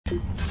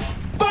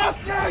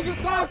you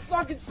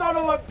cocksucking son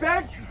of a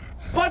bitch!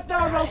 Put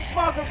down those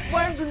fucking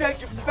flame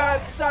grenades, you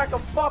fat sack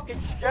of fucking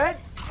shit!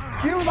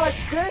 You like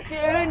dick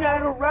in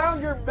and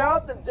around your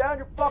mouth and down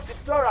your fucking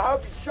throat. I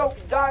hope you choke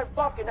and die in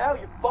fucking hell,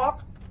 you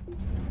fuck!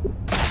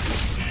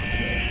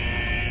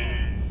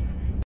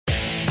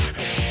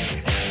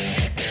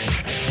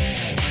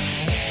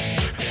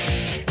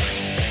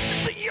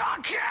 It's the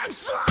young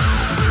cancer!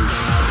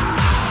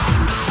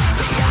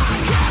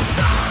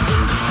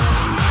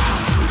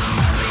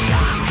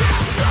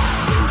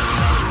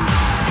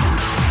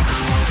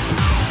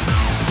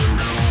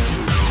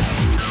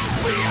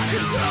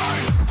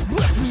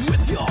 Bless me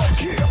with your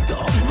gift of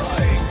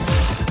light.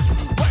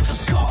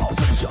 Righteous calls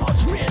and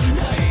judgment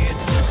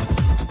night.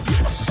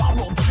 Feel the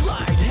sorrow the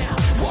light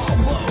has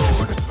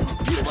swallowed.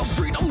 Feel the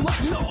freedom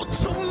like no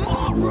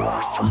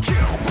tomorrow.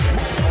 Kill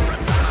before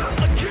it's time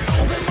to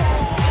kill them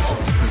all.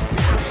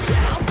 Pass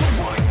down the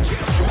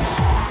righteous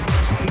law.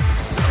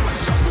 Serving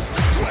justice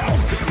that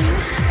dwells in me.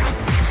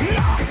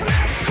 Love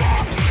that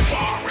comes as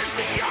far as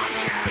the young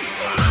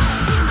cancer.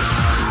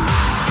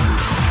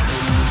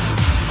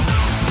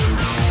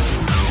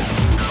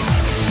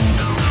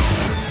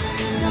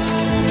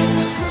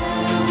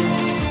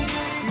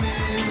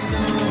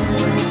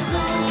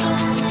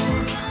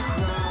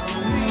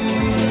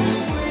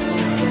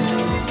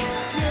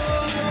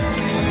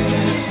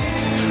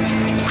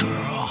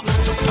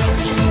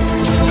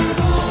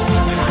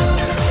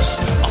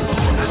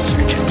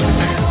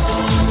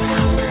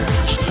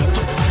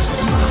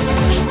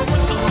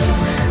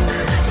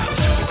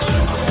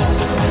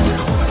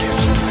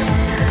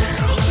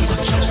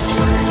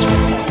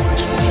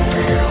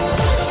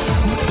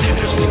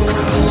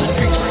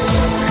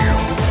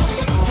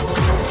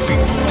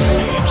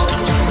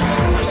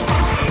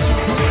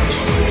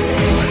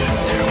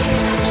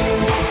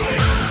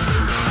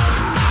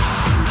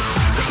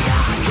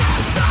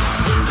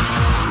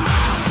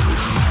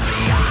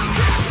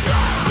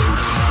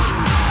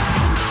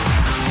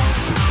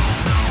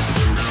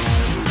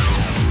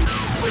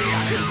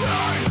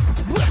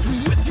 Bless me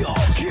with